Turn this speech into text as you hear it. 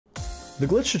The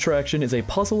Glitched Attraction is a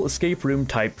puzzle escape room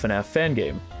type FNAF fan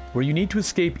game, where you need to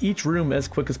escape each room as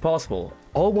quick as possible,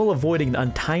 all while avoiding an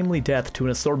untimely death to an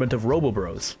assortment of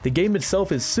Robo-Bros. The game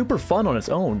itself is super fun on its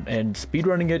own, and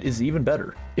speedrunning it is even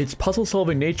better. Its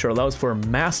puzzle-solving nature allows for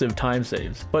massive time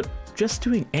saves, but just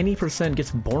doing any percent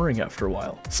gets boring after a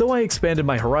while. So I expanded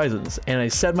my horizons, and I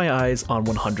set my eyes on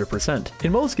 100%.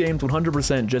 In most games,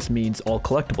 100% just means all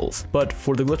collectibles, but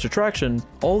for the Glitched Attraction,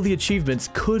 all the achievements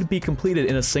could be completed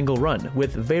in a single run,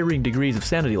 with varying degrees of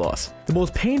sanity loss. The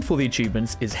most painful of the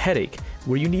achievements is Headache,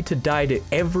 where you need to die to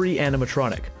every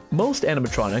animatronic. Most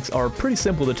animatronics are pretty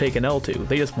simple to take an L to.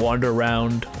 They just wander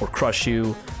around, or crush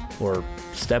you, or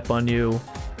step on you.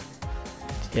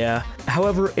 Yeah.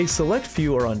 However, a select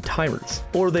few are on timers,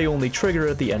 or they only trigger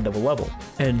at the end of a level.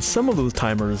 And some of those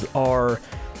timers are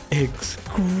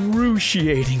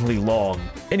excruciatingly long.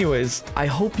 Anyways, I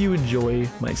hope you enjoy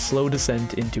my slow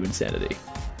descent into insanity.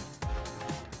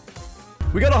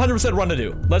 We got a 100% run to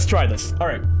do. Let's try this. All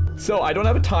right. So I don't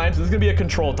have a time, so this is gonna be a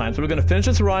control time. So we're gonna finish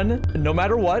this run no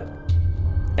matter what,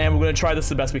 and we're gonna try this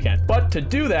the best we can. But to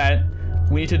do that,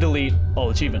 we need to delete all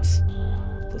achievements.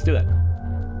 Let's do that.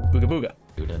 Booga booga.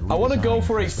 I want to go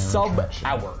for a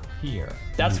sub-hour.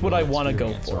 That's what I want to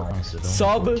go for.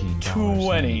 Sub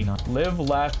 20. Live,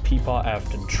 laugh, peepaw,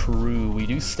 Afton. True, we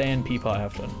do stand peepaw,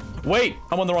 Afton. Wait,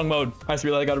 I'm on the wrong mode. I just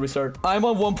realized I gotta restart. I'm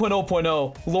on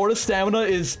 1.0.0. Lord of Stamina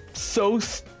is so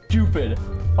stupid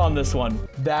on this one.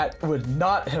 That would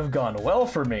not have gone well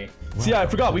for me. So yeah, I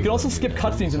forgot, we can also skip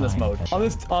cutscenes in this mode. On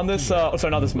this,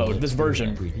 sorry, not this mode, this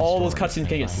version. All those cutscenes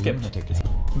can get skipped.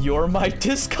 You're my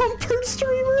discomfort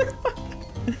streamer?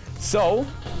 So,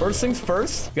 first things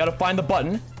first, we gotta find the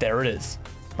button. There it is.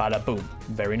 Bada boom.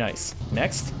 Very nice.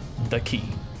 Next, the key.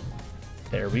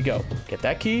 There we go. Get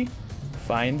that key.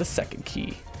 Find the second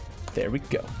key. There we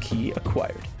go. Key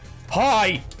acquired.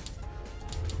 Hi!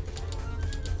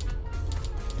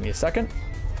 Give me a second.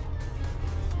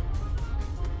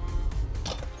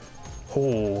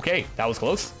 Okay, that was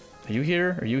close. Are you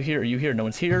here? Are you here? Are you here? No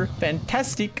one's here.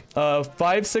 Fantastic.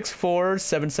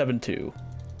 564772.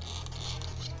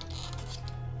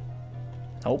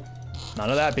 Nope. None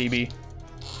of that, BB.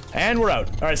 And we're out.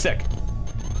 All right, sick.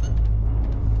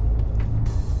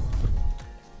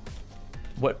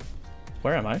 What?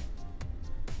 Where am I?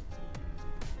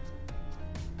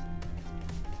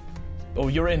 Oh,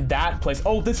 you're in that place.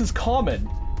 Oh, this is common.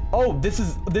 Oh, this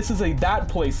is a that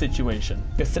place situation.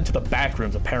 Get sent to the back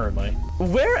rooms, apparently.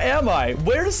 Where am I?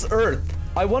 Where's Earth?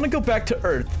 I want to go back to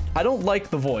Earth. I don't like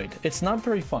the void. It's not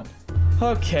very fun.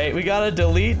 Okay, we gotta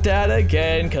delete that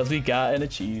again because we got an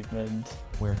achievement.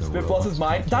 Spit Plus is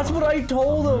mine. That's what I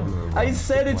told him. I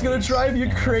said it's gonna drive you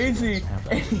crazy,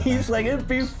 and he's like, it'd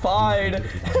be fine.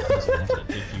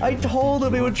 I told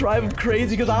him it would drive him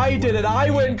crazy because I did it.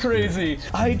 I went crazy.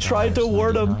 I tried to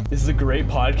warn him. This is a great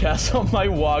podcast on my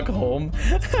walk home.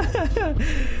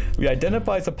 We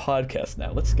identify as a podcast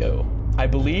now. Let's go. I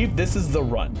believe this is the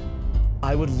run.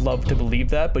 I would love to believe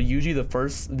that, but usually the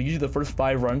first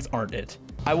 5 runs aren't it.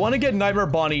 I want to get Nightmare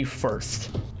Bonnie first.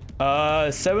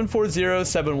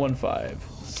 740715.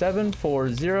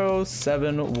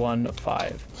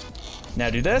 740715.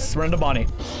 Now do this, run into Bonnie.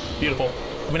 Beautiful.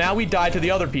 But now we die to the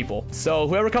other people. So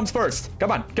whoever comes first, come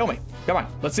on, kill me. Come on,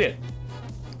 let's see it.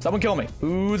 Someone kill me.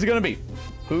 Who's it gonna be?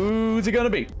 Who's it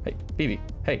gonna be? Hey, BB.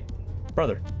 Hey,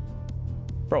 brother.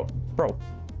 Bro,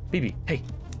 BB. Hey.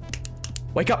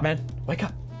 Wake up, man. Wake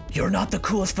up. You're not the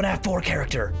coolest FNAF 4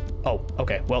 character. Oh,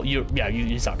 okay. Well, you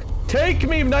suck. Take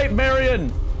me,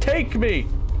 Nightmarian. Take me.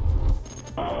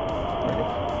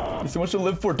 There's so much to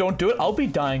live for. Don't do it. I'll be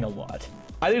dying a lot.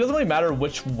 I think it doesn't really matter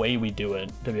which way we do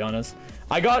it, to be honest.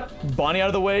 I got Bonnie out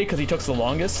of the way because he took the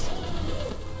longest.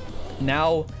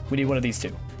 Now we need one of these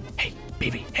two. Hey,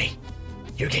 BB. Hey,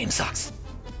 your game sucks.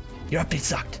 Your update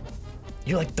sucked.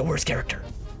 You're like the worst character.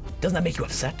 Doesn't that make you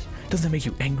upset? Doesn't that make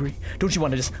you angry? Don't you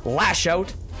want to just lash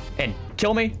out and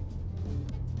kill me?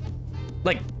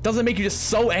 Like, doesn't it make you just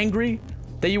so angry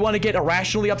that you want to get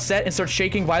irrationally upset and start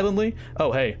shaking violently?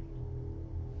 Oh, hey.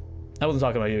 I wasn't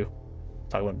talking about you. I'm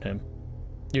talking about him.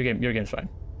 Your game's fine.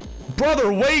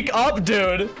 Brother, wake up,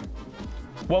 dude!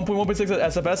 1.1.6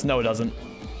 SFS? No, it doesn't.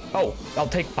 Oh, I'll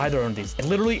take either one of these.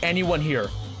 Literally anyone here.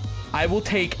 I will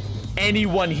take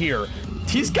anyone here.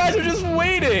 These guys are just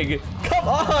waiting. Come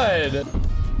on.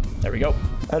 There we go.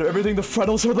 Out of everything, the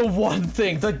frontals are the one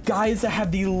thing. The guys that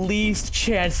have the least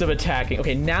chance of attacking.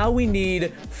 Okay, now we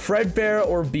need Fredbear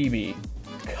or BB.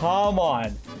 Come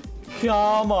on.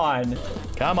 Come on.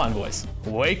 Come on, boys.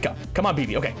 Wake up. Come on,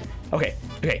 BB. Okay. Okay.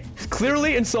 Okay.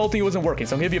 Clearly insulting wasn't working,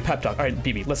 so I'm gonna give you a pep talk. All right,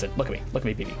 BB, listen. Look at me. Look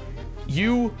at me, BB.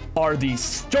 You are the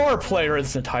star player in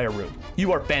this entire room.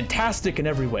 You are fantastic in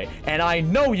every way, and I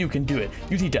know you can do it.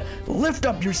 You need to lift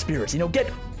up your spirits, you know,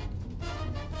 get...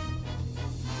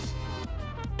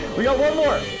 We got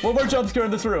one more jump scare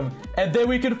in this room, and then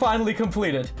we can finally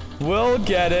complete it. We'll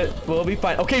get it. We'll be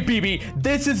fine. Okay, BB,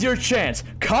 this is your chance.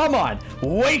 Come on,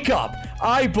 wake up.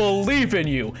 I believe in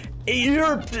you.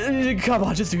 Come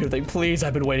on, just do your thing, please.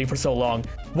 I've been waiting for so long.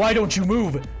 Why don't you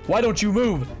move? Why don't you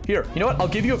move? Here, you know what? I'll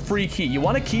give you a free key. You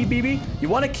want a key, BB? You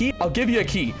want a key? I'll give you a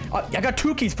key. I got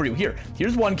 2 keys for you.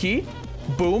 Here's 1 key.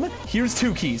 Boom. Here's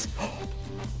 2 keys.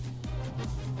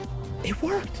 It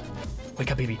worked.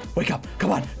 Wake up, BB. Wake up.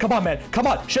 Come on, man. Come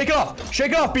on. Shake it off,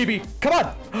 BB. Come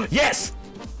on. Yes.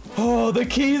 Oh, the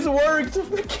keys worked.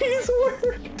 The keys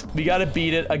worked. We gotta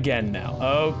beat it again now.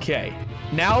 Okay.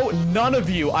 Now, none of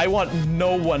you, I want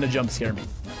no one to jump scare me.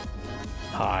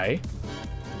 Hi.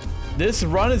 This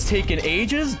run has taken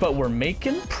ages, but we're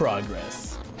making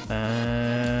progress.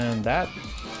 And that,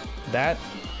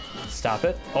 stop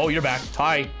it. Oh, you're back.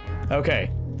 Hi.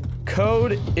 Okay.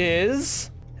 Code is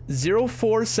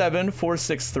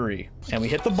 047463. And we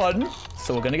hit the button,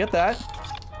 so we're gonna get that.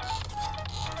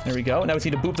 There we go. Now we just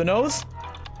need to boop the nose.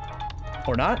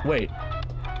 Or not. Wait.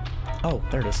 Oh,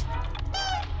 there it is.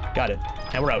 Got it.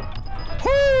 And we're out.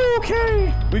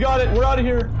 Okay. We got it. We're out of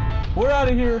here. We're out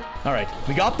of here. All right.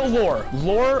 We got the lore.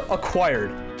 Lore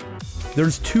acquired.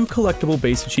 There's 2 collectible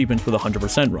base achievements for the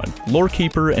 100% run. Lore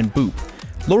Keeper and Boop.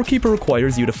 Lore Keeper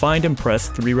requires you to find and press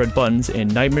 3 red buttons in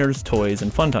Nightmares, Toys,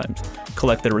 and Fun Times.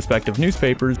 Collect their respective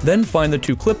newspapers, then find the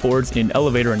 2 clipboards in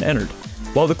Elevator and Ennard.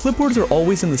 While the clipboards are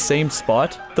always in the same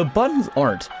spot, the buttons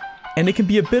aren't, and it can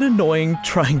be a bit annoying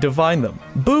trying to find them.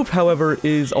 Boop, however,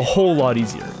 is a whole lot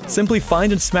easier. Simply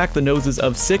find and smack the noses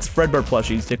of 6 Fredbear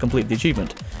plushies to complete the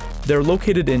achievement. They're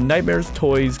located in Nightmares,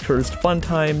 Toys, Cursed Fun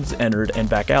Times, Ennard, and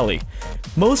Back Alley.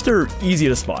 Most are easy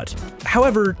to spot.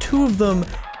 However, 2 of them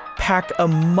pack a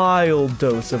mild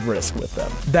dose of risk with them.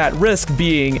 That risk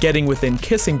being getting within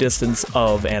kissing distance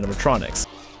of animatronics.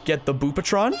 Get the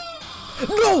Boopatron?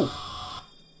 No!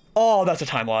 Oh, that's a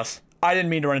time loss. I didn't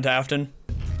mean to run into Afton.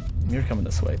 You're coming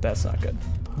this way. That's not good.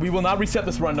 We will not reset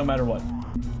this run no matter what.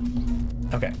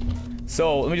 Okay.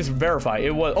 So, let me just verify.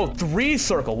 It was... Oh, 3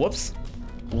 circle. Whoops.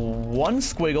 1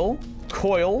 squiggle,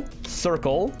 coil,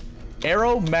 circle,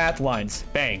 arrow, math, lines.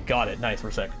 Bang. Got it. Nice.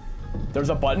 We're sick. There's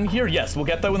a button here. Yes, we'll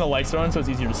get that when the lights are on so it's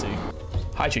easier to see.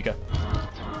 Hi, Chica.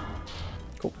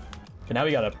 Cool. Okay, now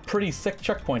we got a pretty sick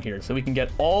checkpoint here so we can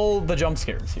get all the jump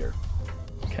scares here.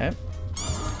 Okay.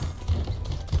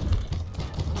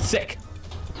 Sick.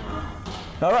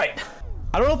 All right.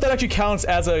 I don't know if that actually counts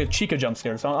as a Chica jump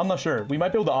scare, so I'm not sure. We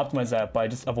might be able to optimize that by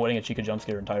just avoiding a Chica jump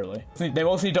scare entirely. They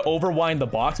also need to overwind the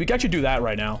box. We can actually do that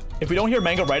right now. If we don't hear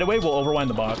Mango right away, we'll overwind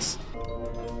the box.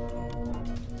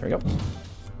 There we go.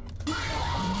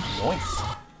 Nice.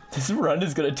 This run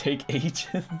is gonna take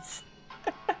ages.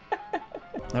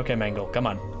 Okay, Mango, come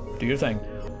on. Do your thing.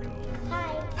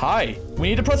 Hi. We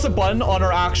need to press a button on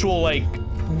our actual, like,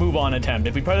 move on attempt.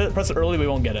 If we press it early, we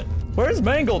won't get it. Where's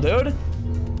Mangle, dude?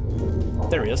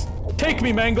 There he is. Take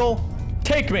me, Mangle.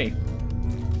 Take me.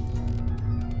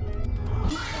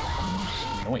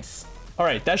 Nice. All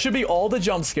right, that should be all the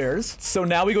jump scares. So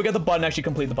now we go get the button and actually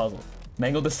complete the puzzle.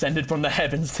 Mangle descended from the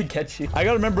heavens to get you. I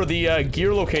gotta remember the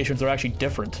gear locations are actually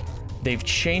different. They've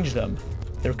changed them.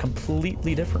 They're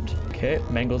completely different. Okay,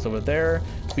 Mangle's over there.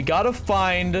 We gotta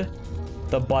find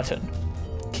the button.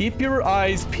 Keep your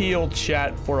eyes peeled,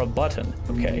 chat, for a button.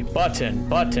 Okay, button,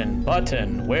 button,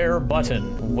 button. Where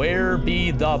button? Where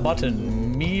be the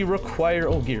button? Me require,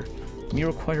 oh, gear. Me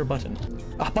require button.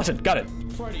 Ah, button, got it.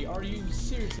 Freddy, are you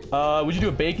serious? Would you do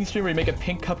a baking stream where you make a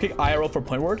pink cupcake IRL for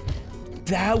point word?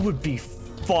 That would be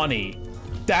funny.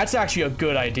 That's actually a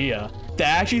good idea.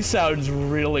 That actually sounds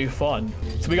really fun.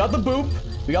 So we got the boop,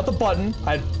 we got the button.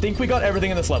 I think we got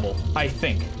everything in this level. I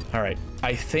think. All right,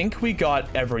 I think we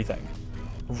got everything.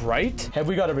 Right? Have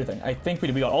we got everything? I think we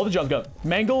did. We got all the jumps. We got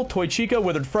Mangle, Toy Chica,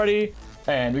 Withered Freddy,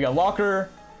 and we got Locker.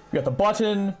 We got the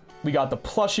button. We got the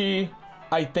plushie.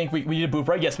 I think we did boop,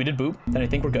 right? Yes, we did boop. Then I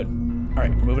think we're good. All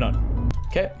right, we're moving on.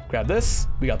 Okay, grab this.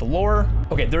 We got the lore.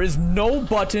 Okay, there is no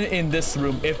button in this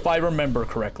room if I remember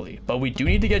correctly, but we do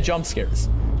need to get jump scares.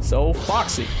 So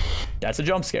Foxy, that's a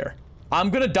jump scare. I'm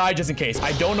gonna die just in case.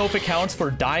 I don't know if it counts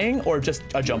for dying or just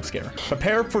a jump scare.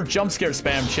 Prepare for jump scare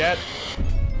spam, chat.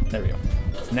 There we go.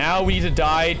 Now we need to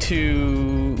die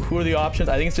to, who are the options?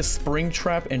 I think it's just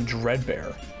Springtrap and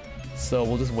Dreadbear. So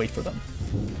we'll just wait for them.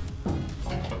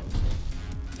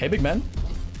 Hey, big man.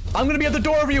 I'm gonna be at the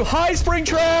door of you. Hi,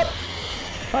 Springtrap.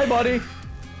 Hi, buddy.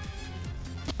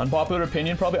 Unpopular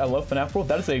opinion, probably. I love FNAF World.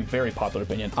 That is a very popular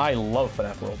opinion. I love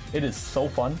FNAF World. It is so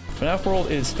fun. FNAF World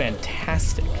is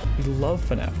fantastic. We love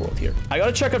FNAF World here. I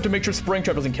gotta check up to make sure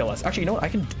Springtrap doesn't kill us. Actually, you know what? I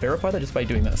can verify that just by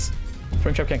doing this.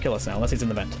 Springtrap can't kill us now, unless he's in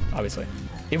the vent, obviously.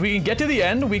 If we can get to the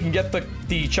end, we can get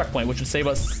the checkpoint, which would save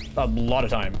us a lot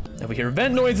of time. If we hear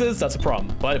vent noises, that's a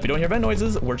problem. But if we don't hear vent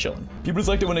noises, we're chilling. People just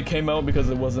liked it when it came out because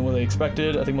it wasn't what they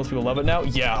expected. I think most people love it now.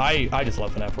 Yeah, I just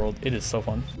love FNAF World. It is so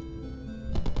fun.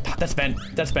 That's vent.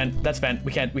 That's vent. That's vent.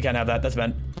 We can't have that. That's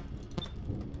vent.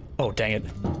 Oh, dang it.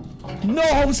 No,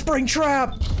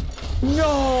 Springtrap!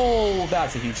 No!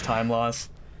 That's a huge time loss.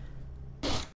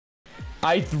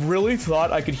 I really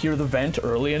thought I could hear the vent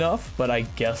early enough, but I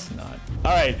guess not.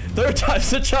 All right, third time's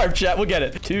the charm, chat. We'll get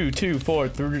it. 2, 2, 4,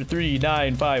 3,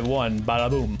 9, 5, 1. Bada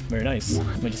boom. Very nice.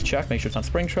 Let me just check, make sure it's not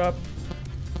Springtrap.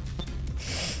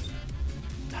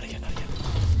 Not again, not again.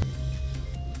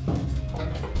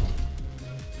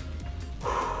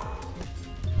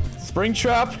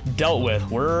 Springtrap dealt with.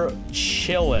 We're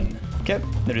chilling. Okay,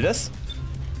 now do this.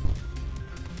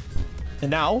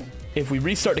 And now, if we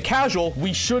restart to casual,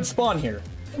 we should spawn here.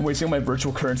 I'm wasting my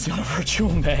virtual currency on a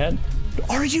virtual man.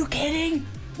 Are you kidding?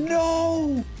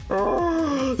 No!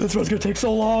 This one's gonna take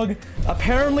so long.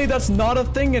 Apparently that's not a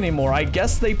thing anymore. I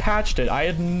guess they patched it. I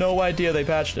had no idea they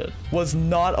patched it. Was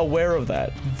not aware of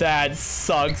that. That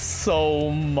sucks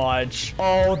so much.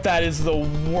 Oh, that is the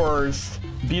worst.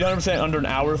 Beat 100% under an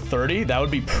hour 30? That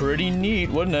would be pretty neat,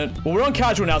 wouldn't it? Well, we're on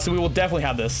casual now, so we will definitely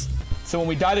have this. So when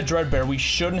we die to Dreadbear, we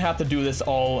shouldn't have to do this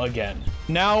all again.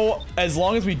 Now, as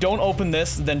long as we don't open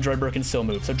this, then Dreadbear can still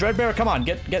move. So Dreadbear, come on,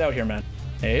 get out here, man.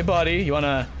 Hey, buddy, you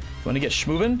wanna get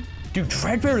schmovin'? Dude,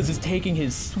 Dreadbear is just taking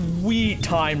his sweet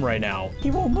time right now.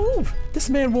 He won't move. This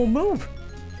man won't move.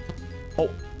 Oh,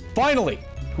 finally.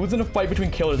 Who's in a fight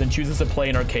between killers and chooses to play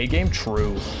an arcade game?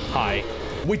 True. Hi.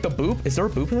 Wait, the boop? Is there a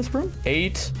boop in this room?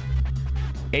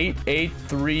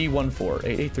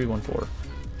 88314. 88314.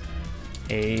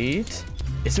 8.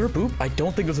 Is there a boop? I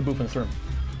don't think there's a boop in this room.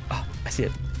 Oh, I see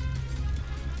it.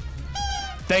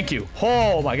 Thank you.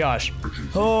 Oh my gosh.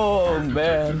 Oh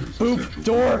man. Boop.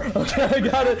 Door. Okay, I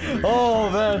got it. Oh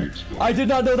man. I did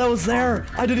not know that was there.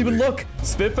 I didn't even look.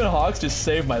 Spiff and Hawks just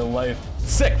saved my life.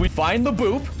 Sick. We find the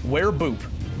boop. Where boop?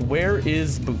 Where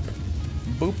is boop?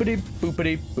 Boopity,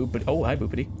 boopity, boopity. Oh, hi,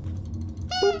 boopity.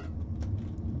 Boop.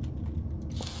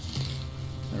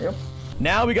 There we go.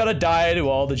 Now we gotta die to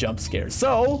all the jump scares.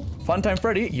 So, Funtime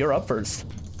Freddy, you're up first.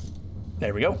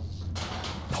 There we go.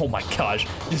 Oh my gosh,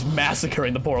 just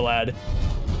massacring the poor lad.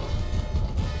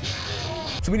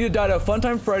 So we need to die to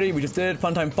Funtime Freddy, we just did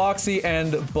Funtime Foxy,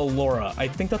 and Ballora. I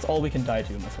think that's all we can die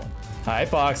to in this one. Hi,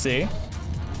 Foxy.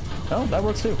 Oh, that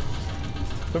works too.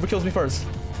 Whoever kills me first.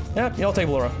 Yeah, I'll take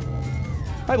Ballora.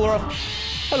 Hi, Ballora.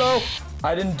 Hello.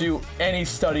 I didn't do any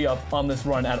study up on this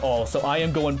run at all, so I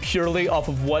am going purely off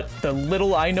of what the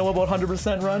little I know about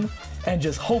 100% run, and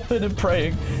just hoping and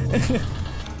praying.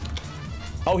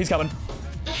 Oh, he's coming.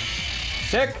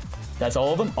 Sick. That's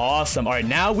all of them. Awesome. All right,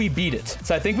 now we beat it.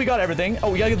 So I think we got everything. Oh,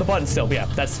 we gotta get the button still. Yeah,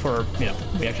 that's for, you know,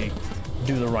 we actually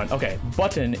do the run. Okay,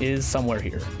 button is somewhere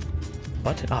here.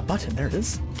 Button. Ah, button. There it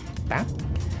is. Bap.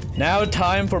 Now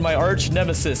time for my arch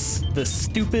nemesis, the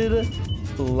stupid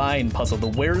line puzzle, the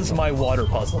where's my water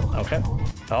puzzle. Okay.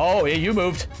 Oh, yeah, you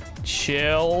moved.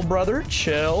 Chill, brother,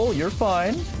 chill. You're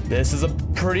fine. This is a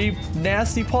pretty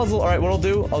nasty puzzle. All right, what I'll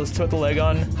do, I'll just put the leg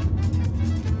on.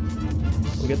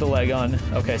 We'll get the leg on.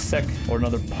 Okay, sick. Or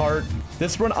another part.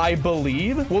 This run, I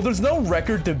believe, well, there's no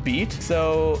record to beat,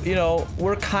 so, you know,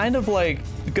 we're kind of like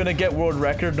gonna get world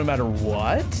record no matter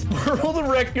what. World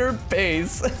record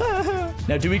pace.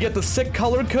 Now, do we get the sick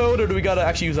color code, or do we gotta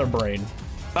actually use our brain?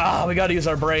 Ah, we gotta use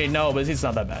our brain. No, but it's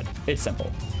not that bad. It's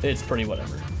simple. It's pretty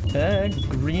whatever.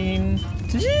 Green.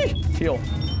 Teal.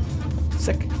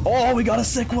 Sick. Oh, we got a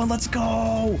sick one. Let's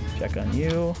go. Check on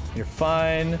you. You're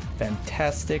fine.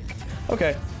 Fantastic.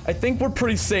 Okay, I think we're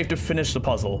pretty safe to finish the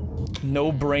puzzle.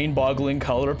 No brain-boggling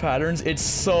color patterns. It's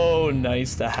so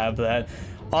nice to have that.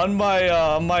 On my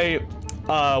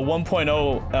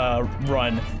 1.0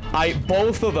 run,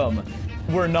 both of them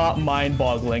were not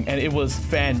mind-boggling, and it was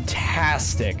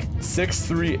fantastic.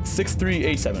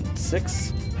 6387.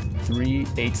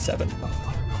 6387.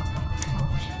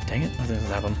 Dang it! I didn't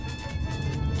have him.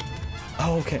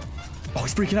 Oh, okay. Oh,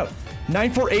 he's freaking out.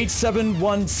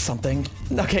 94871 something.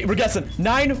 Okay, we're guessing.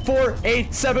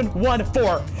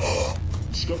 948714.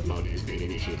 Scope mode is being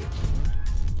initiated.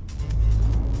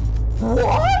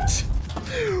 What?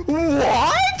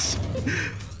 What?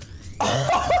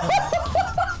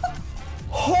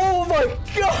 Oh my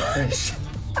gosh.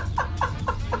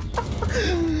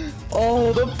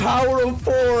 Oh, the power of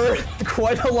 4.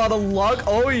 Quite a lot of luck.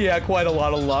 Oh yeah, quite a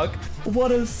lot of luck.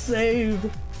 What a save.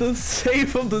 The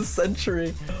save of the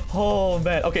century. Oh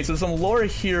man. Okay, so some lore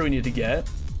here we need to get.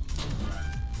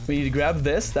 We need to grab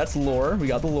this. That's lore. We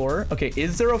got the lore. Okay,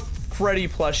 is there a Freddy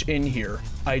plush in here?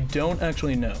 I don't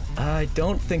actually know. I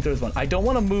don't think there's one. I don't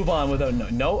want to move on without no.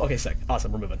 No? Okay, sick.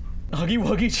 Awesome, we're moving. Huggy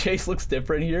Wuggy Chase looks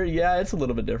different here. Yeah, it's a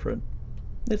little bit different.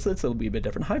 It's a wee bit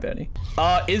different. Hi, Benny.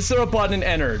 Is there a button in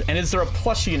Ennard? And is there a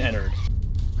plushie in Ennard?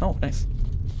 Oh, nice.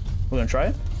 We're gonna try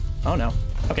it? Oh, no.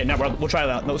 Okay, now we'll try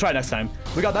that. We'll try it next time.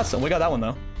 We got that. We got that one,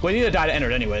 though. We need to die to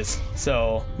Ennard anyways,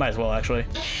 so might as well, actually.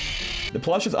 The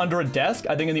plush is under a desk.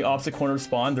 I think in the opposite corner of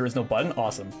spawn, there is no button.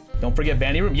 Awesome. Don't forget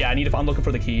vanity room. Yeah, I'm looking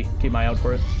for the key. Keep my eye out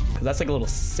for it. Because that's like a little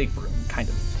safe room, kind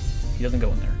of. He doesn't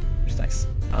go in there, which is nice.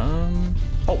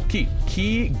 Oh, key.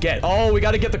 Key, get. Oh, we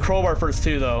got to get the crowbar first,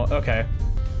 too, though. Okay.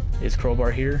 Is crowbar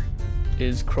here?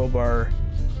 Is crowbar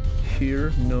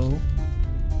here? No.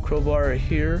 Crowbar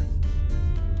here?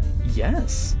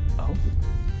 Yes. Oh.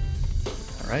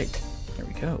 All right. There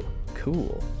we go.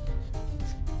 Cool.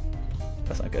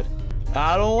 That's not good.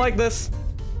 I don't like this.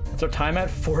 What's our time at?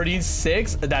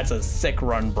 46? That's a sick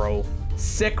run, bro.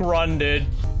 Sick run, dude.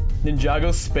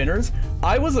 Ninjago spinners.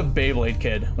 I was a Beyblade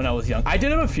kid when I was young. I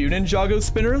did have a few Ninjago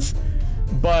spinners,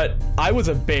 but I was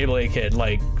a Beyblade kid,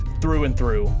 like, through and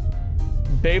through.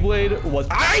 Beyblade was...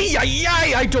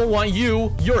 I don't want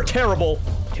you. You're terrible.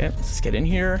 Okay, let's just get in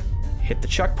here. Hit the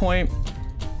checkpoint.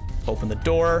 Open the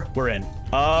door. We're in.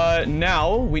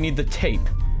 Now we need the tape.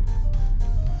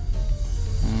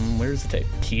 Where's the tape?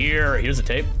 Here's the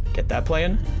tape. Get that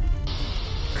playing.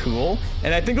 Cool.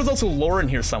 And I think there's also lore in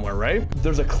here somewhere, right?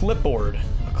 There's a clipboard.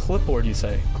 A clipboard, you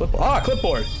say? Clipboard. Ah,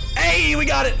 clipboard. Hey, we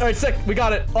got it. All right, sick. We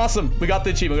got it. Awesome. We got the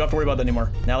achievement. We don't have to worry about that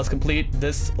anymore. Now let's complete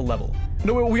this level.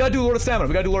 No, we gotta do Lord of Stamina.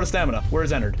 We gotta do Lord of Stamina.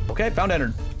 Where's Ennard? Okay, found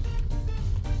Ennard.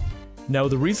 Now,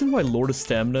 the reason why Lord of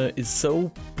Stamina is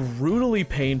so brutally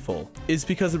painful is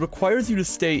because it requires you to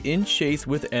stay in chase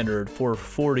with Ennard for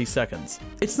 40 seconds.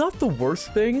 It's not the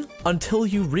worst thing until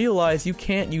you realize you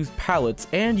can't use pallets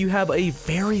and you have a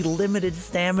very limited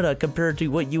stamina compared to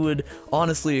what you would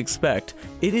honestly expect.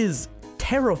 It is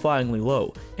terrifyingly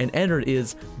low, and Ennard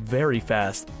is very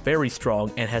fast, very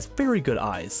strong, and has very good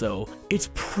eyes, so it's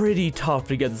pretty tough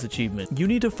to get this achievement. You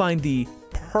need to find the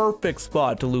perfect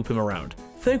spot to loop him around.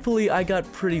 Thankfully, I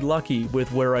got pretty lucky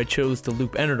with where I chose to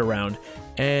loop Ennard around,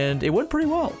 and it went pretty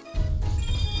well.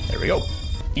 There we go.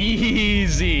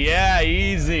 Easy, yeah,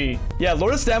 easy. Yeah,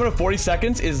 Lord of Stamina 40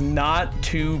 seconds is not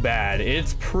too bad.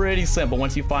 It's pretty simple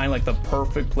once you find like the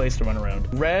perfect place to run around.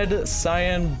 Red,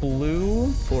 cyan,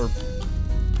 blue for...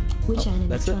 Which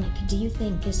animatronic do you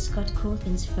think is Scott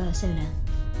Cawthon's first owner?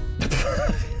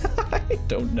 I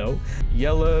don't know.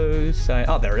 Yellow, cyan...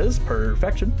 Oh, there it is.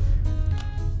 Perfection.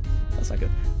 That's not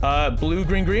good. Blue,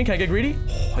 green, green. Can I get greedy?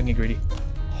 Oh, I can get greedy.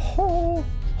 Oh,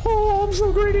 I'm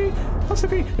so greedy. I'm so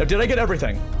greedy. Now, did I get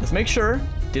everything? Let's make sure.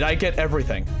 Did I get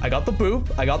everything? I got the boop.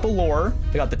 I got the lore.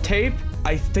 I got the tape.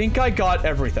 I think I got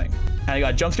everything. And I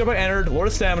got jump scare by Ennard, Lord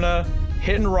of Stamina,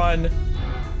 hit and run.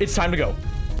 It's time to go.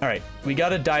 All right, we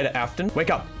gotta die to Afton. Wake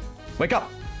up. Wake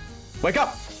up. Wake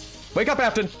up. Wake up,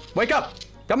 Afton. Wake up.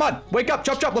 Come on. Wake up.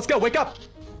 Chop, chop. Let's go. Wake up.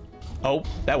 Oh,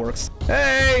 that works.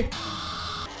 Hey.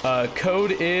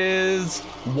 Code is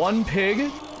 1 pig.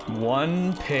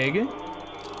 1 pig.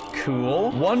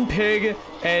 Cool. 1 pig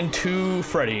and 2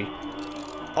 Freddy.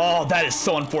 Oh, that is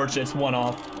so unfortunate. It's 1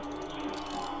 off.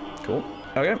 Cool.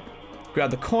 Okay.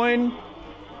 Grab the coin.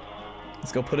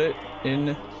 Let's go put it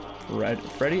in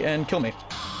Freddy and kill me.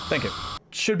 Thank you.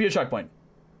 Should be a checkpoint.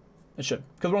 It should.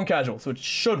 Because we're on casual, so it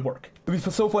should work. It would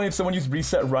be so funny if someone used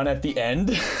reset run at the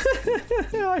end.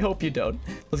 I hope you don't.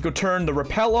 Let's go turn the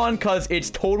rappel on, because it's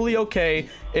totally okay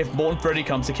if Molten Freddy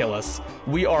comes to kill us.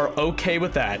 We are okay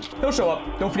with that. He'll show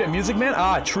up. Don't forget Music Man.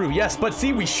 Ah, true. Yes, but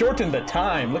see, we shortened the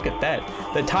time. Look at that.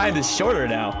 The time is shorter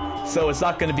now, so it's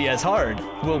not going to be as hard.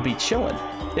 We'll be chilling.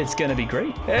 It's gonna be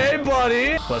great. Hey,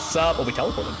 buddy. What's up? Oh, we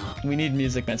teleported. We need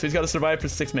Music Man, so he's got to survive for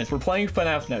 6 minutes. We're playing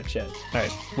FNAF now, Chad. All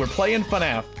right, we're playing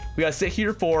FNAF. We gotta sit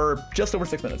here for just over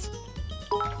 6 minutes.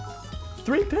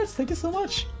 3 bits. Thank you so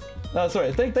much.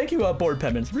 Sorry. Thank you, Board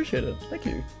Penmans. Appreciate it. Thank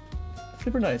you.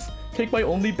 Super nice. Take my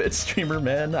only bit streamer,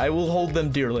 man. I will hold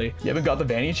them dearly. You haven't got the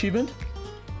Vanny achievement?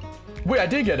 Wait, I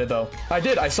did get it though. I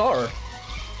did. I saw her.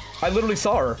 I literally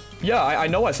saw her. Yeah, I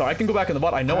know I saw her. I can go back in the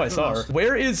bot. I know I saw her.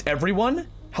 Where is everyone?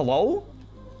 Hello?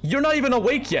 You're not even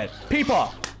awake yet.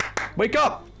 Peepaw. Wake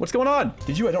up. What's going on?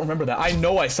 Did you? I don't remember that. I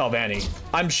know I saw Vanny.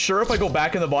 I'm sure if I go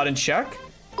back in the bot and check,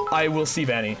 I will see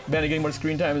Vanny. Vanny getting more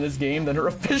screen time in this game than her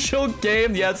official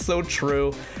game. Yeah, it's so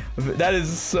true. That is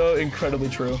so incredibly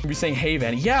true. You'll be saying, hey,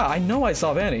 Vanny. Yeah, I know I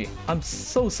saw Vanny. I'm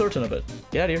so certain of it.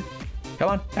 Get out of here. Come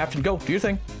on, Afton, go. Do your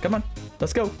thing. Come on.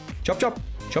 Let's go. Chop, chop.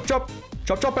 Chop, chop.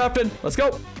 Chop, chop, Afton. Let's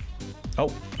go.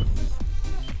 Oh.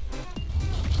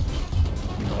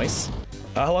 Nice.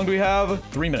 How long do we have?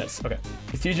 3 minutes. Okay.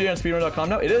 Is TJ on speedrun.com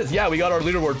now? It is. Yeah, we got our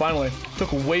leaderboard finally.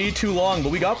 Took way too long,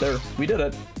 but we got there. We did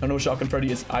it. I don't know what Shotgun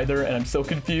Freddy is either, and I'm so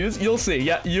confused. You'll see.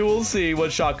 Yeah, you will see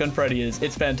what Shotgun Freddy is.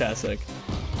 It's fantastic.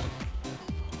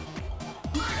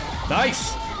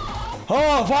 Nice.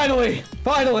 Oh, finally.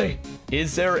 Finally.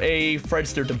 Is there a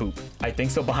Fredster to boop? I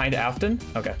think so. Behind Afton.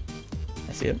 Okay.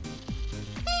 I see it.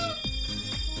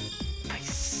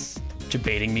 Nice.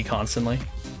 Debating me constantly.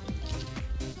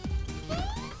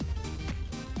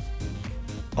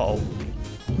 Oh.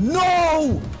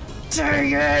 No!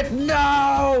 Dang it!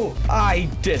 No! I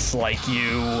dislike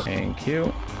you. Thank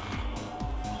you.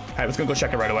 Alright, let's go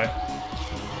check it right away.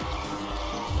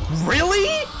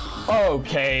 Really?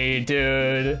 Okay,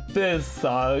 dude. This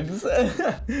sucks.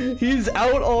 He's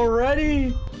out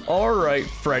already. Alright,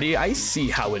 Freddy, I see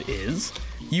how it is.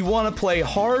 You want to play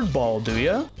hardball, do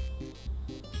ya?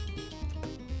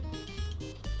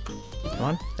 Come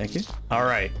on, thank you.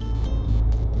 Alright.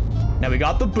 Now we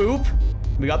got the boop,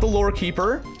 we got the lore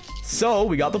keeper, so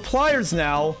we got the pliers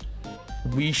now.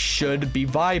 We should be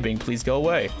vibing. Please go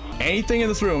away. Anything in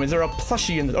this room? Is there a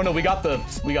plushie in the? Oh no, we got the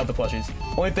plushies.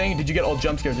 Only thing, did you get all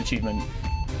jump scares achievement?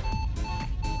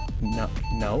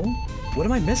 No. What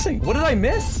am I missing? What did I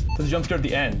miss? There's a jump scare at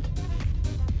the end.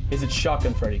 Is it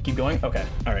Shotgun Freddy? Keep going. Okay.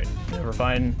 All right. We're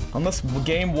fine. Unless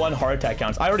game 1 heart attack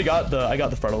counts. I got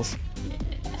the frettles.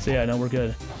 So yeah, no, we're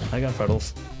good. I got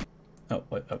frettles. Oh,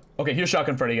 wait, oh. Okay, here's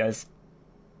Shotgun Freddy, guys.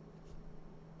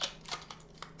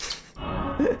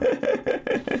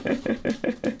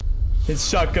 It's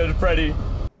Shotgun Freddy.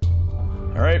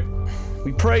 Alright.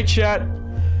 We pray, chat.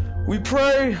 We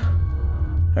pray.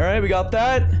 Alright, we got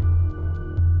that.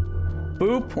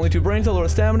 Boop. Only 2 brains, a lot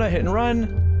of stamina. Hit and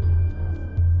run.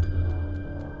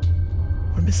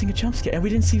 We're missing a jump scare, and we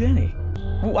didn't see Vanny.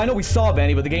 Well, I know we saw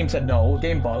Vanny, but the game said no. The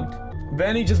game bugged.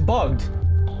 Vanny just bugged.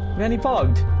 Vanny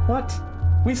bugged. What?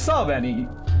 We saw Vanny.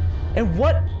 And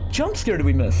what jump scare did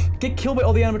we miss? Get killed by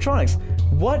all the animatronics.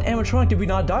 What animatronic did we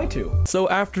not die to? So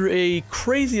after a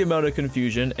crazy amount of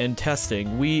confusion and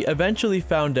testing, we eventually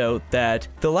found out that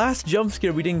the last jump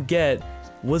scare we didn't get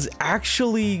was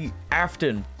actually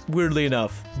Afton, weirdly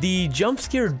enough. The jump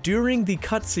scare during the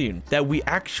cutscene that we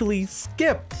actually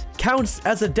skipped counts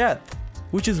as a death,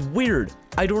 which is weird.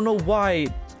 I don't know why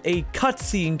a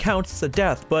cutscene counts as a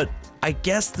death, but I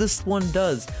guess this one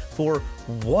does for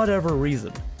whatever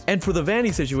reason. And for the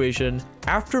Vanny situation,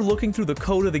 after looking through the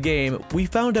code of the game, we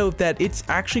found out that it's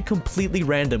actually completely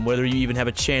random whether you even have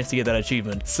a chance to get that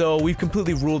achievement. So we've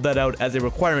completely ruled that out as a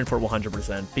requirement for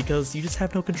 100% because you just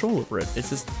have no control over it.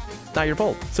 It's just not your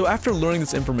fault. So after learning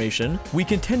this information, we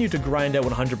continue to grind out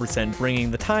 100%, bringing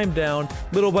the time down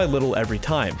little by little every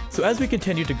time. So as we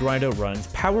continue to grind out runs,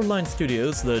 Powerline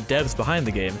Studios, the devs behind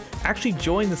the game, actually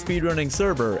joined the speedrunning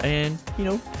server and, you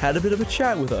know, had a bit of a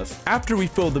chat with us. After we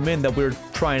filled them in that we're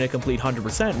trying to complete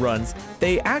 100% runs,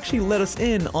 they actually let us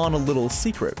in on a little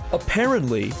secret.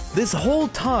 Apparently, this whole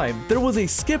time, there was a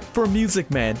skip for Music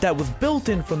Man that was built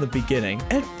in from the beginning,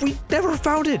 and we never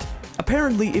found it.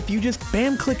 Apparently, if you just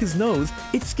bam click his nose,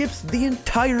 it skips the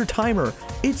entire timer.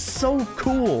 It's so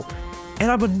cool.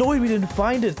 And I'm annoyed we didn't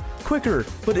find it quicker,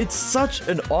 but it's such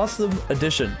an awesome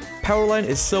addition. Powerline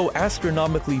is so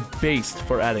astronomically based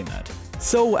for adding that.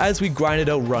 So as we grinded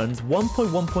out runs,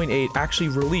 1.1.8 actually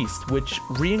released, which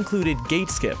re-included gate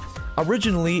skip.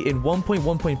 Originally in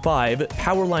 1.1.5,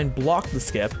 Powerline blocked the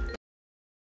skip,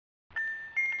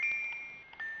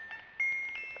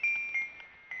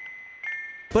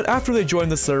 but after they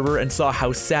joined the server and saw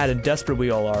how sad and desperate we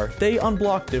all are, they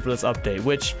unblocked it for this update,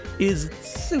 which is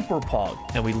super pog,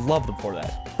 and we love them for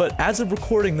that. But as of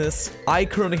recording this, I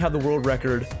currently have the world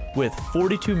record with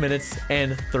 42 minutes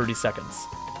and 30 seconds.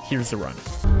 Here's the run.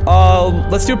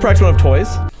 Let's do a practice run of toys.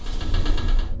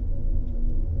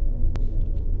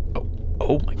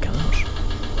 Oh my gosh.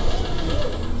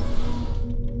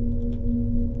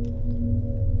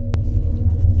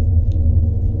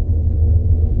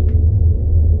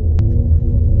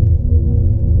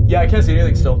 Yeah, I can't see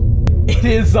anything still. It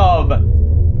is,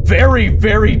 very,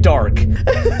 very dark.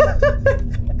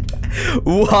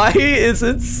 Why is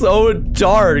it so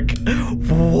dark?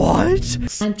 What?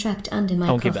 I'm trapped under my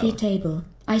coffee table.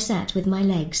 I sat with my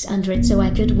legs under it so I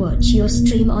could watch your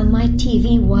stream on my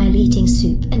TV while eating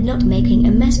soup and not making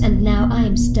a mess, and now I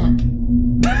am stuck.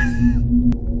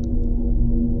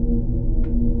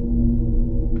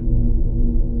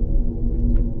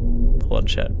 on,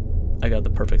 chat. I got the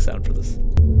perfect sound for this.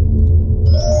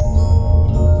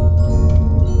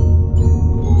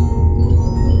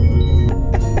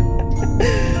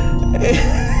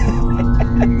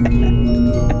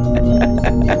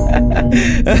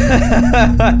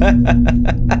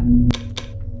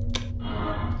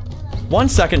 One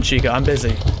second, Chica, I'm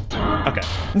busy. Okay.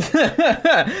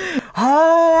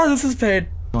 Oh, this is paid.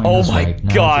 Oh my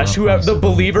gosh, whoever the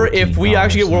believer, if we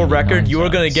actually get world record, you are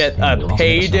gonna get a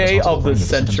payday of the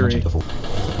century.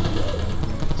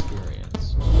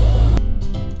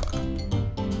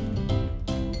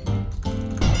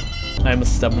 I'm a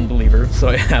stubborn believer, so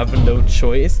I have no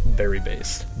choice. Very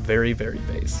based. Very, very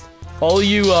based. All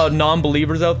you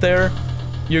non-believers out there,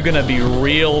 you're gonna be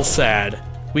real sad.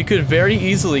 We could very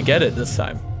easily get it this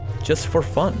time, just for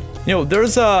fun. You know,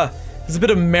 there's a bit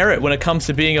of merit when it comes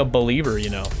to being a believer, you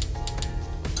know.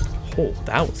 Oh,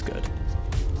 that was good.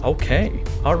 Okay,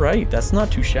 all right, that's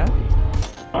not too shabby.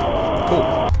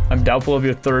 Cool. I'm doubtful of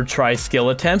your third try skill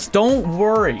attempts. Don't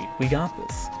worry, we got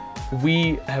this.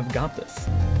 We have got this.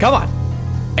 Come on,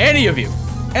 any of you,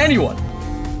 anyone.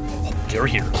 Oh, you're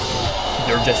here.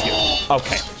 You're just here.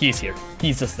 Okay, he's here.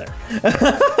 He's just there.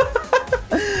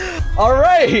 All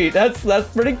right, that's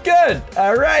pretty good.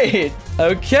 All right.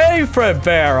 Okay,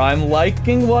 Fredbear, I'm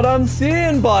liking what I'm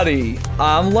seeing, buddy.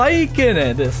 I'm liking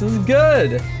it. This is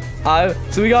good.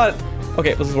 So we got,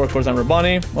 okay, let's work towards number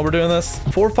Bonnie while we're doing this.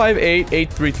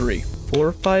 458833.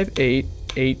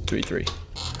 458833.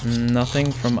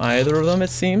 Nothing from either of them, it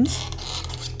seems.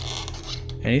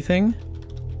 Anything?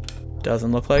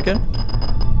 Doesn't look like it.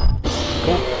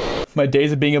 Cool. My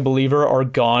days of being a believer are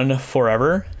gone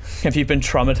forever. If you've been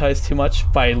traumatized too much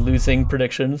by losing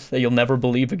predictions that you'll never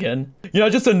believe again. You're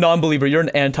not just a non-believer, you're an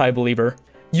anti-believer.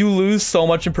 You lose so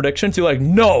much in predictions, you're like,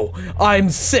 no,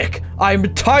 I'm sick.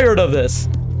 I'm tired of this.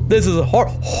 This is hard.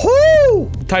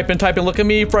 Whoo! Typing, look at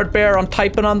me, Fredbear, I'm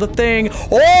typing on the thing.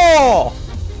 Oh!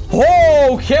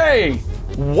 Okay!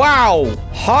 Wow!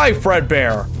 Hi,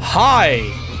 Fredbear. Hi!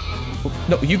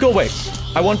 No, you go away.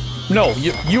 I want, no,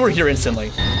 you were here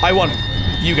instantly. I want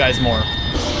you guys more.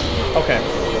 Okay.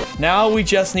 Now we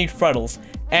just need Freddles,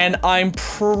 and I'm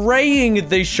praying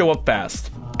they show up fast.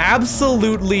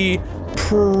 Absolutely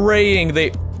praying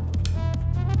they...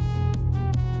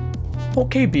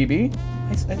 Okay, BB.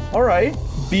 All right.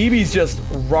 BB's just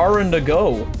raring to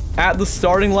go. At the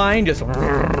starting line, just...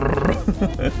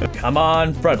 Come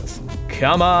on, Freddles.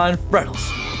 Come on, Freddles.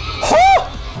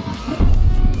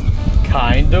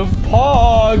 Kind of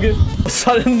pog.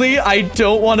 Suddenly, I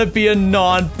don't want to be a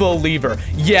non-believer.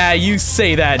 Yeah, you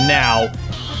say that now.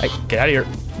 Get out of here.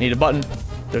 Need a button.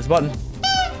 There's a button.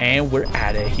 And we're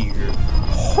out of here.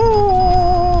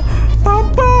 Oh,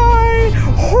 bye-bye.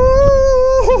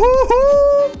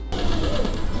 Oh.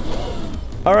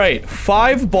 All right,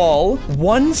 5 ball,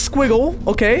 1 squiggle.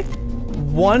 Okay.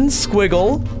 1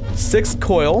 squiggle, 6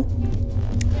 coil.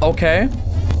 Okay.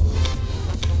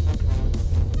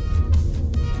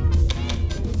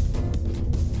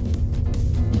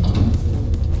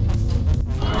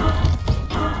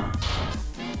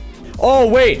 Oh,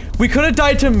 wait, we could have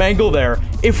died to Mangle there.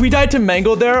 If we died to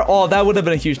Mangle there, oh, that would have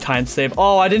been a huge time save.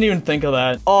 Oh, I didn't even think of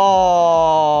that.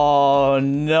 Oh,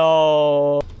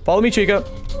 no. Follow me, Chica.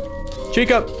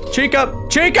 Chica, Chica,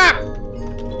 Chica!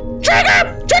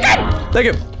 Chica! Chica! Thank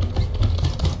you.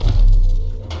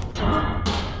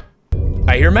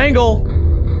 I hear Mangle.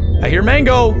 I hear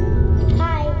Mango.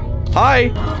 Hi. Hi.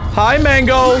 Hi,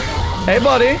 Mango. Hey,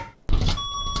 buddy.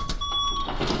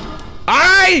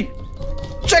 Aye!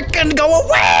 Chicken, go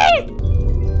away!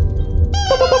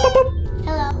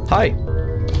 Hello. Hi.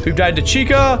 We've died to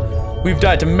Chica. We've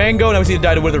died to Mango. Now we need to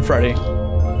die to Withered Freddy.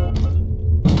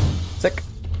 Sick.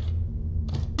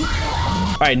 All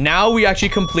right, now we actually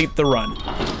complete the run.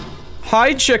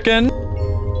 Hi, chicken.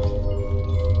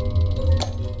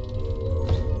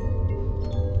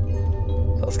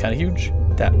 That was kind of huge.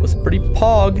 That was pretty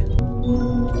pog.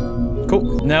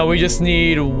 Cool. Now we just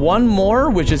need one more,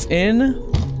 which is in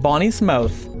Bonnie's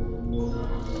mouth.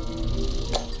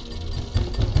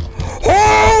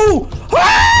 Oh!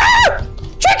 Ah!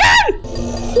 Chicken!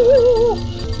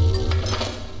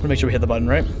 We'll make sure we hit the button,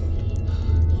 right?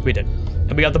 We did.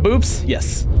 And we got the boops?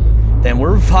 Yes. Then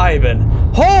we're vibing.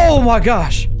 Oh my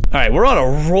gosh. All right, we're on a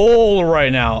roll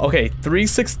right now. Okay,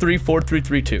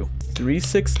 3634332.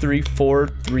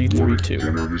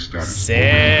 3634332.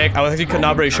 Sick. I was actually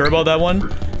not very sure about that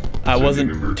one. I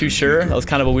wasn't too sure. That was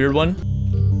kind of a weird one.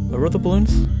 Where were the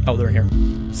balloons? Oh, they're in here.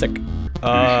 Sick.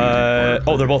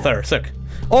 Oh, they're both there. Sick.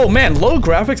 Oh man, low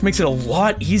graphics makes it a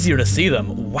lot easier to see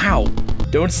them. Wow.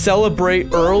 Don't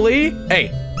celebrate early. Hey,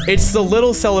 it's the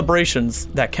little celebrations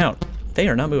that count. They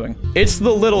are not moving. It's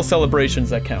the little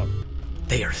celebrations that count.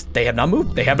 They have not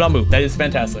moved. They have not moved. That is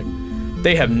fantastic.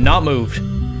 They have not moved.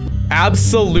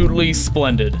 Absolutely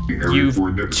splendid. You've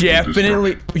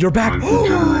definitely... You're back.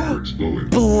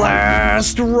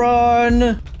 Blast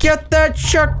run. Get that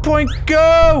checkpoint.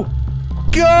 Go.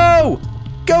 Go.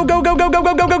 Go, go, go, go, go,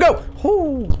 go, go, go, go.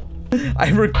 Ooh. I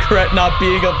regret not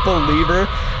being a believer.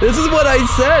 This is what I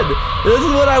said. This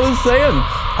is what I was saying.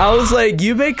 I was like,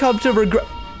 you may come to regret...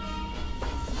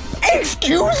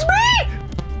 Excuse me?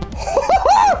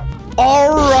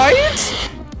 All right.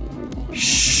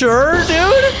 Sure,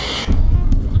 dude.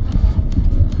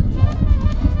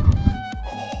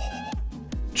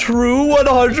 True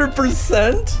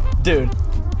 100%? Dude,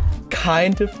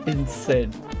 kind of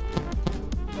insane.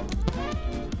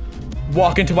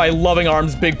 Walk into my loving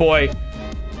arms, big boy.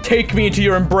 Take me into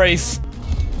your embrace.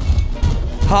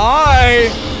 Hi.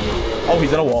 Oh,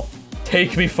 he's in a wall.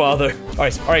 Take me, father. All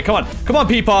right, come on. Come on,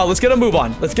 Peepaw. Let's get a move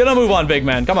on. Let's get a move on, big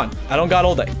man. Come on. I don't got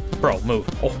all day. Bro, move.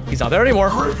 Oh, he's not there anymore.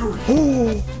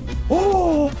 Oh,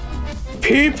 oh.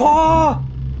 Peepaw.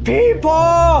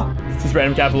 Peepaw. These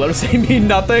random capital letters say mean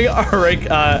nothing. All right,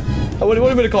 what am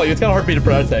I gonna call you? It's kind of hard for me to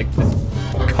pronounce that.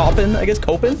 Coppin, I guess.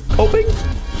 Coping? Coping?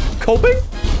 Coping?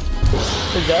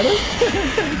 Is that it?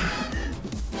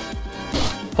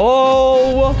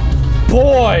 Oh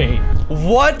boy,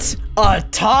 what a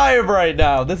time right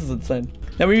now. This is insane.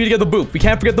 Now we need to get the boop. We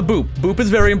can't forget the boop. Boop is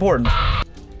very important.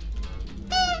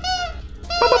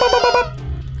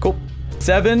 Cool.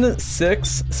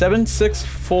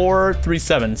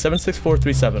 76437.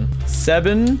 76437.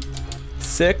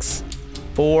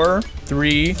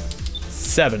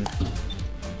 76437.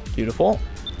 Beautiful.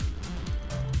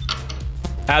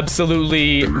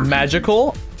 Absolutely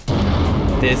magical.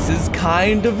 This is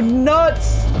kind of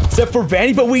nuts. Except for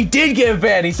Vanny, but we did get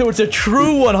Vanny, so it's a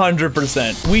true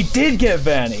 100%. We did get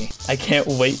Vanny. I can't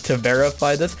wait to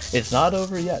verify this. It's not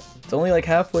over yet. It's only like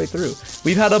halfway through.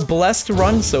 We've had a blessed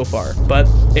run so far, but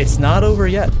it's not over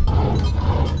yet.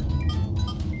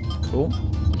 Cool.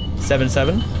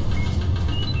 77.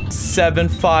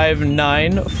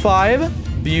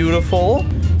 7595. Beautiful.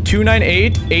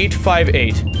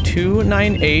 298858.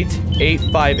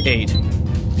 298858.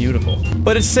 Beautiful.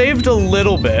 But it saved a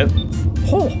little bit.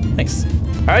 Oh, nice.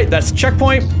 All right, that's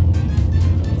checkpoint.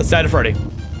 Let's die to Freddy.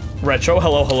 Retro,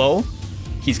 hello, hello.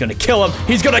 He's gonna kill him.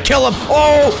 He's gonna kill him.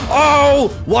 Oh, oh,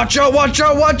 watch out, watch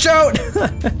out, watch out.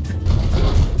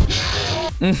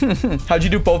 How'd you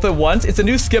do both at once? It's a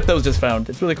new skip that was just found.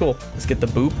 It's really cool. Let's get the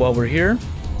boop while we're here.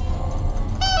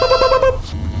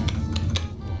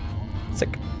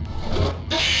 Sick.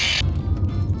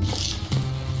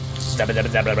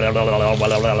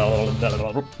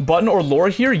 Button or lore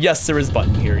here? Yes, there is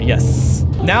button here. Yes.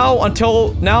 Now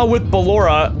with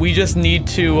Ballora, we just need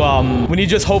to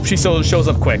just hope she shows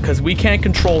up quick because we can't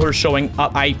control her showing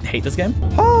up. I hate this game.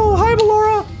 Oh, hi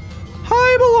Ballora.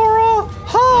 Hi Ballora.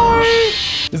 Hi.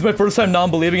 This is my first time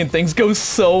non-believing and things go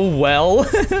so well.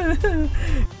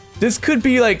 This could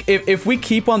be like, if we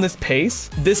keep on this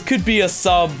pace, this could be a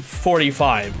sub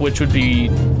 45, which would be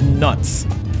nuts.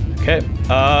 Okay,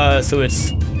 so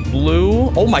it's blue.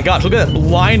 Oh my gosh, look at that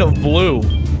line of blue.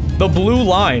 The blue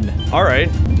line. All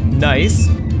right, nice.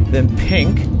 Then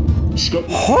pink.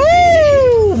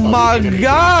 Oh my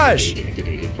gosh.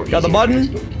 Got the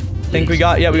button. Think we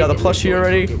got, yeah, we got the plushie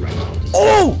already.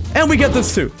 Oh, and we get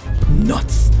this too.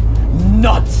 Nuts,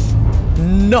 nuts,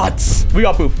 nuts. We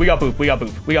got boop, we got boop, we got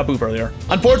boop. We got boop earlier.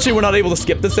 Unfortunately, we're not able to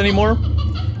skip this anymore.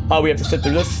 We have to sit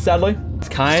through this, sadly. It's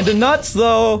kind of nuts,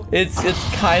 though. It's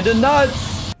kind of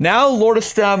nuts. Now, Lord of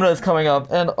Stamina is coming up,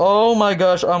 and oh my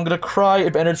gosh, I'm gonna cry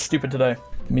if Entered's stupid today.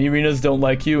 Mini arenas don't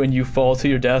like you, and you fall to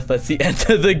your death. That's the end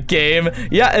of the game.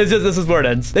 Yeah, it's just, this is where it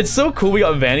ends. It's so cool we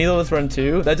got Vanny though this run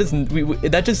too.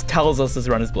 That just tells us this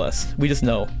run is blessed. We just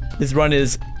know this run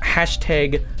is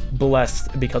hashtag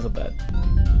blessed because of that.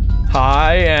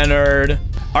 Hi, Entered.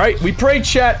 All right, we pray,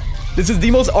 chat. This is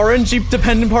the most RNG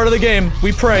dependent part of the game.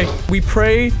 We pray. We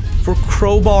pray for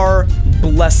crowbar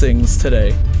blessings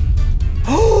today.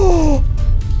 Oh!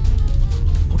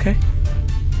 Okay.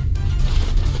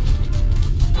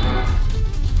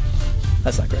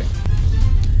 That's not great.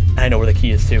 And I know where the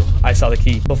key is too. I saw the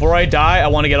key. Before I die, I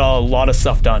want to get a lot of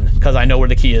stuff done because I know where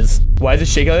the key is. Why is it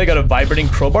shaking? I got a vibrating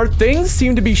crowbar. Things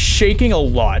seem to be shaking a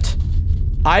lot.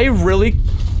 I really...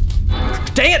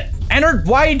 Dang it! Entered,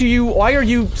 why are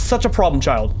you such a problem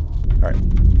child? All right,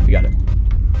 we got it.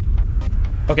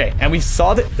 Okay, and we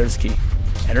saw that, there's the key.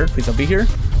 Entered, please don't be here.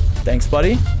 Thanks,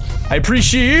 buddy. I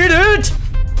appreciate it!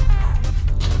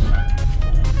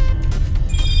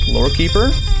 Lore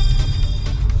Keeper.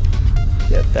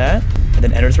 Get that. And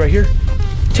then Entered's right here.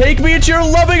 Take me into your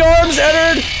loving arms,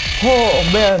 Ennard. Oh,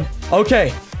 man.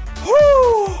 Okay.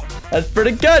 Woo. That's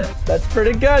pretty good. That's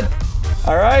pretty good.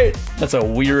 All right. That's a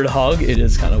weird hug. It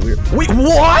is kind of weird. Wait,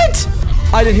 what?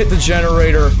 I didn't hit the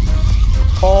generator.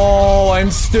 Oh,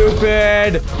 I'm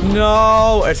stupid.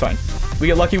 No. It's fine. We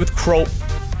get lucky with Crow.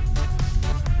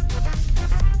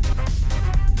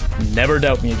 Never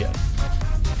doubt me again.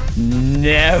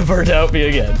 Never doubt me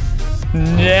again.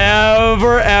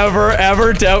 Never, ever,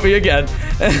 ever doubt me again.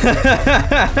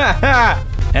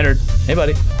 Ennard. Hey,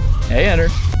 buddy. Hey,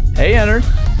 Ennard. Hey, Ennard.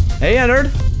 Hey,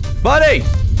 Ennard. Buddy!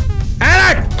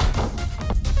 Ennard!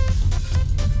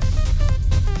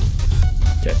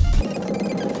 Okay.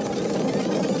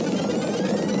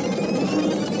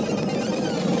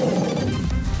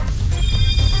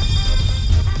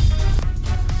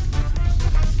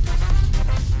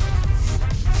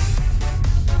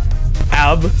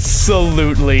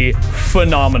 Absolutely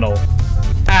phenomenal.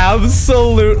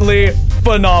 Absolutely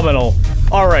phenomenal.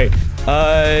 All right.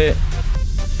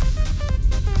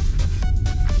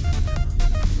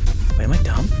 Wait, am I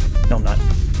dumb? No, I'm not.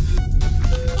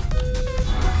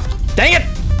 Dang it!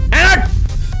 Ennard!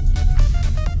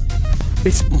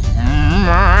 It's...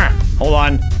 Hold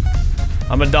on.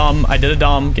 I'm a dumb. I did a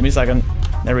dumb. Give me a second.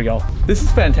 There we go. This is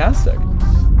fantastic.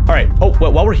 All right. Oh,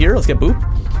 well, while we're here, let's get Boop.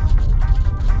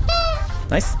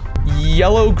 Nice.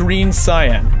 Yellow, green,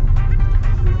 cyan.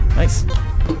 Nice.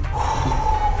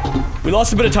 We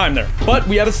lost a bit of time there, but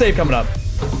we have a save coming up.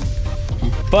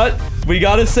 But we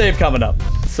got a save coming up,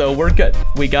 so we're good.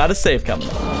 We got a save coming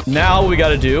up. Now what we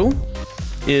gotta do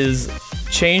is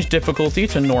change difficulty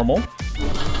to normal.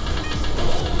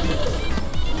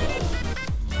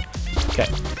 Okay.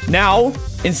 Now,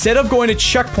 instead of going to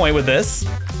checkpoint with this,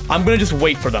 I'm gonna just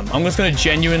wait for them. I'm just gonna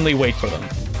genuinely wait for them.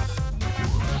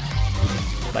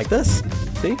 Like this.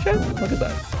 See, chat? Look at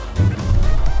that.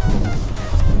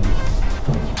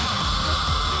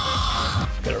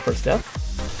 Get our first death.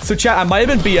 So chat, I might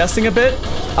have been BSing a bit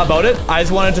about it. I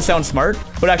just wanted to sound smart.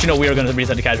 But actually, no, we are going to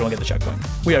reset to casual and get the checkpoint.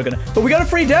 We are going to. But we got a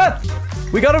free death.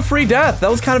 We got a free death.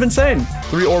 That was kind of insane.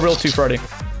 3 Orville, 2 Freddy.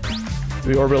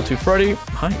 3 Orville, 2 Freddy.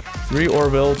 Hi. 3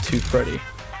 Orville, 2 Freddy.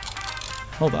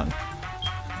 Hold on.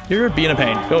 You're being a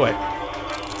pain. Go away.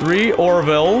 3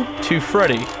 Orville, 2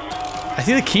 Freddy. I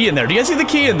see the key in there. Do you guys see the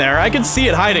key in there? I can see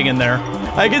it hiding in there.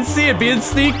 I can see it being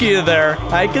sneaky in there.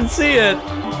 I can see it.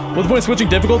 Well, the point of switching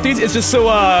difficulties is just so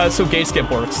gate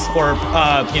skip works. Or,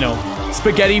 you know,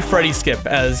 spaghetti Freddy skip,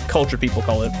 as culture people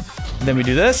call it. And then we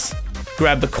do this.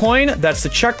 Grab the coin. That's the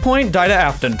checkpoint. Die to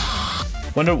Afton.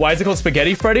 Wonder why is it called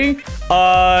Spaghetti Freddy?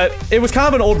 It was kind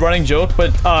of an old running joke,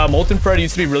 but Molten Freddy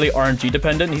used to be really RNG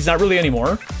dependent. He's not really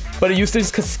anymore. But it used to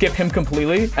just skip him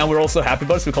completely. And we're also happy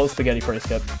about it, so we call it Spaghetti Freddy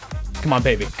skip. Come on,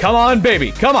 baby. Come on,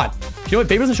 baby. Come on. You know what?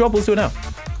 Baby doesn't show up. Let's do it now.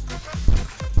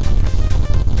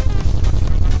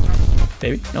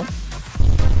 Baby? No.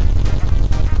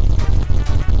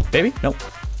 Baby? No.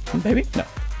 Baby? No.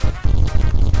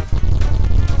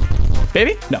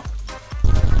 Baby? No.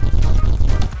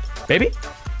 Baby?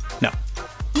 No.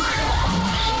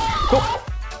 Go.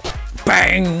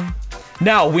 Bang.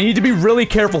 Now, we need to be really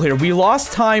careful here. We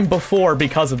lost time before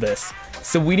because of this.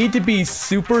 So we need to be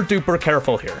super duper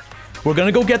careful here. We're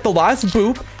gonna go get the last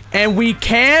boop, and we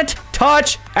can't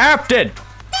touch Afton.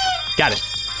 Got it.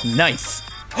 Nice.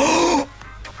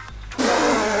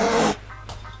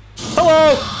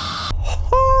 Hello.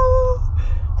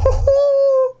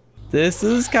 This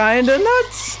is kind of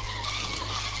nuts.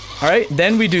 All right,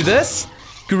 then we do this.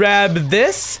 Grab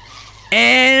this,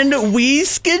 and we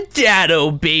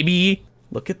skedaddle, baby.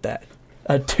 Look at that.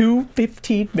 A 2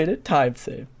 15-minute time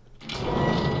save.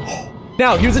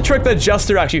 Now, here's a trick that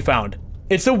Juster actually found.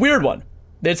 It's a weird one.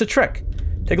 It's a trick.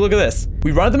 Take a look at this.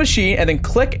 We run at the machine and then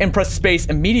click and press space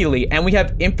immediately, and we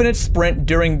have infinite sprint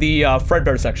during the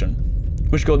Fredbear section,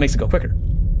 which makes it go quicker.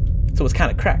 So it's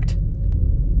kind of cracked.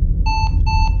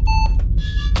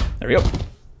 There we go.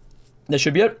 That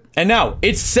should be it. And now,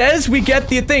 it says we get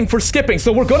the thing for skipping,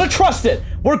 so we're gonna trust it.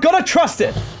 We're gonna trust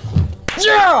it.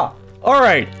 Yeah! All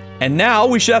right. And now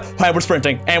we should have, hi, we're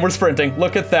sprinting, and we're sprinting.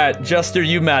 Look at that, Juster,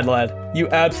 you mad lad. You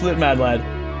absolute mad lad.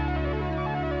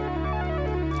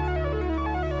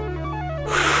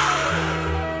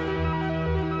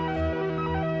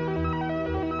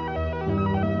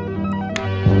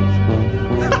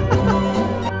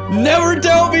 Never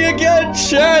doubt me again,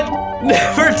 chat!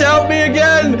 Never doubt me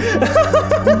again!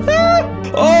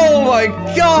 Oh my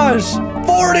gosh!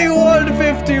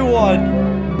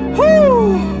 41-51!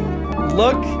 Whew!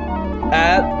 Look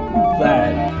at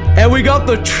that. And we got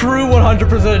the true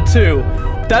 100% too.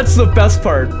 That's the best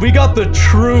part. We got the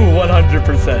true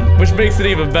 100%, which makes it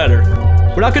even better.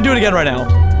 We're not gonna do it again right now.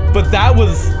 But that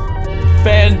was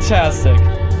fantastic.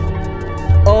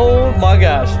 Oh my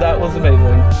gosh, that was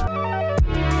amazing.